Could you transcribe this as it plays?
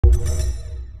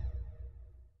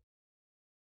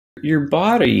Your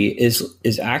body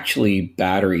is actually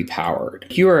battery powered.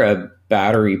 You are a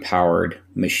battery powered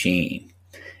machine,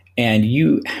 and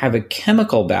you have a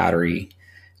chemical battery,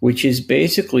 which is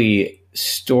basically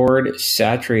stored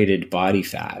saturated body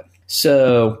fat.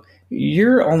 So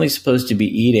you're only supposed to be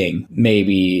eating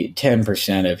maybe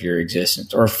 10% of your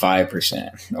existence, or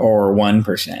 5%, or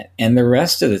 1%. And the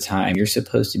rest of the time, you're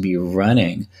supposed to be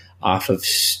running off of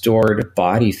stored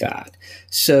body fat.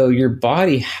 So your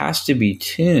body has to be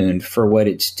tuned for what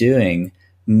it's doing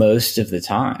most of the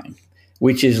time,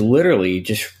 which is literally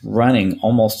just running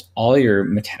almost all your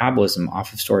metabolism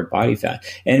off of stored body fat,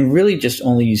 and really just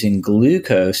only using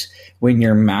glucose when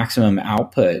your maximum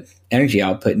energy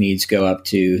output needs go up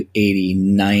to 80,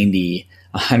 90,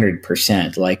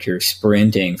 100%, like you're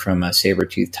sprinting from a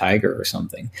saber-toothed tiger or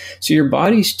something. So your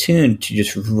body's tuned to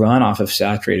just run off of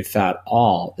saturated fat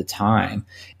all the time.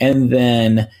 And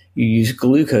then you use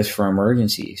glucose for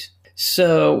emergencies.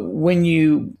 So when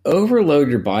you overload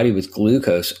your body with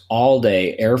glucose all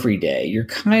day, every day, you're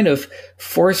kind of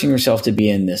forcing yourself to be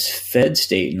in this fed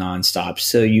state nonstop.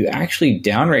 So you actually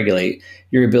downregulate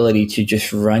your ability to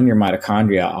just run your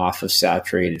mitochondria off of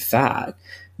saturated fat,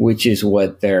 which is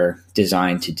what they're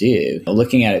designed to do.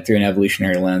 Looking at it through an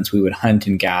evolutionary lens, we would hunt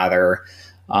and gather.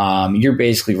 You're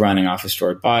basically running off of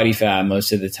stored body fat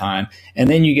most of the time. And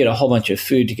then you get a whole bunch of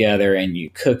food together and you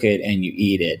cook it and you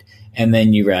eat it. And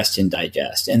then you rest and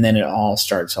digest. And then it all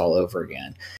starts all over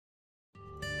again.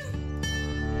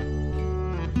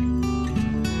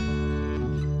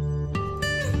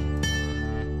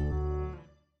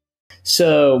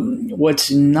 So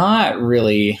what's not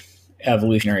really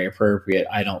evolutionary appropriate,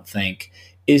 I don't think,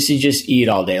 is to just eat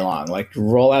all day long. Like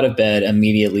roll out of bed,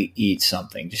 immediately eat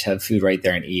something. Just have food right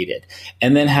there and eat it.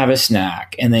 And then have a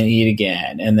snack and then eat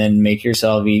again. And then make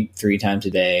yourself eat 3 times a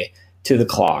day to the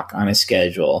clock on a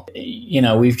schedule. You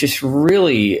know, we've just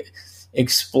really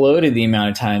exploded the amount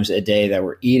of times a day that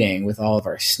we're eating with all of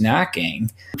our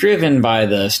snacking, driven by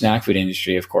the snack food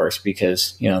industry, of course,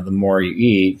 because, you know, the more you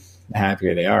eat, the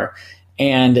happier they are.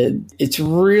 And it's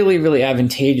really, really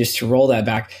advantageous to roll that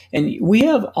back. And we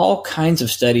have all kinds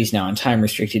of studies now on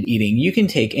time-restricted eating. You can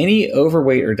take any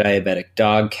overweight or diabetic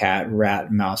dog, cat,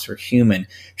 rat, mouse, or human,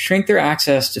 shrink their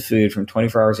access to food from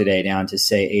 24 hours a day down to,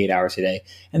 say, 8 hours a day,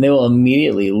 and they will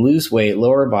immediately lose weight,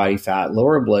 lower body fat,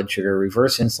 lower blood sugar,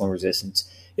 reverse insulin resistance.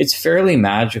 It's fairly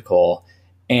magical,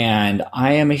 and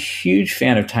I am a huge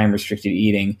fan of time-restricted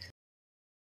eating.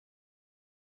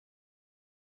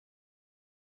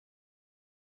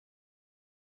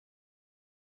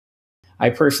 I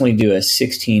personally do a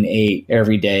 16-8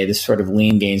 every day, this sort of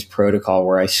lean gains protocol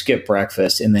where I skip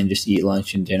breakfast and then just eat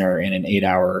lunch and dinner in an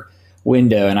 8-hour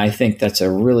window. And I think that's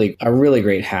a really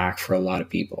great hack for a lot of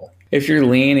people. If you're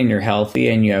lean and you're healthy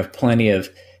and you have plenty of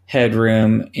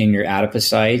headroom in your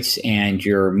adipocytes and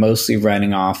you're mostly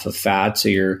running off of fat, so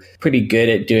you're pretty good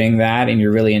at doing that and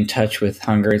you're really in touch with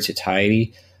hunger and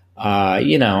satiety,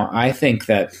 I think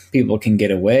that people can get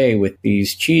away with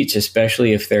these cheats,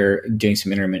 especially if they're doing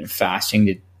some intermittent fasting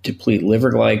to deplete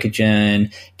liver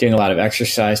glycogen, doing a lot of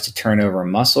exercise to turn over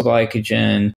muscle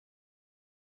glycogen.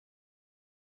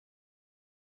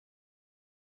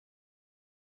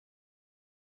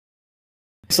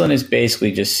 Insulin is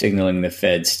basically just signaling the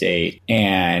fed state.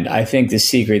 And I think the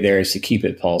secret there is to keep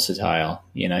it pulsatile.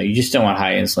 You know, you just don't want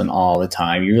high insulin all the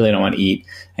time. You really don't want to eat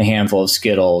a handful of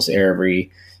Skittles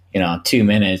every 2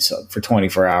 minutes for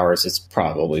 24 hours. It's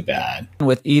probably bad.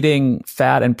 With eating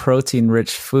fat and protein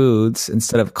rich foods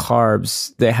instead of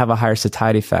carbs, they have a higher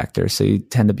satiety factor. So you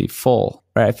tend to be full,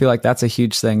 right? I feel like that's a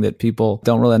huge thing that people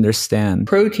don't really understand.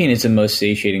 Protein is the most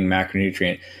satiating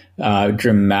macronutrient,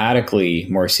 dramatically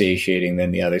more satiating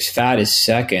than the others. Fat is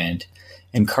second,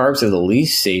 and carbs are the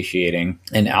least satiating,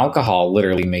 and alcohol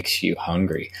literally makes you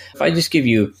hungry. If I just give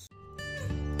you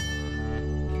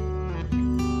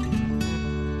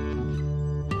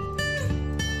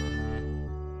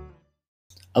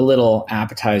a little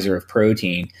appetizer of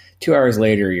protein, 2 hours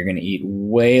later, you're going to eat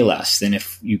way less than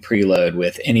if you preload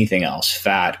with anything else: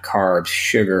 fat, carbs,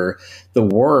 sugar. The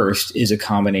worst is a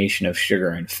combination of sugar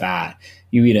and fat.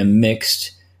 You eat a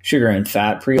mixed sugar and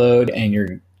fat preload, and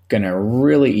you're going to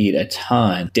really eat a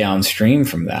ton downstream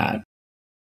from that.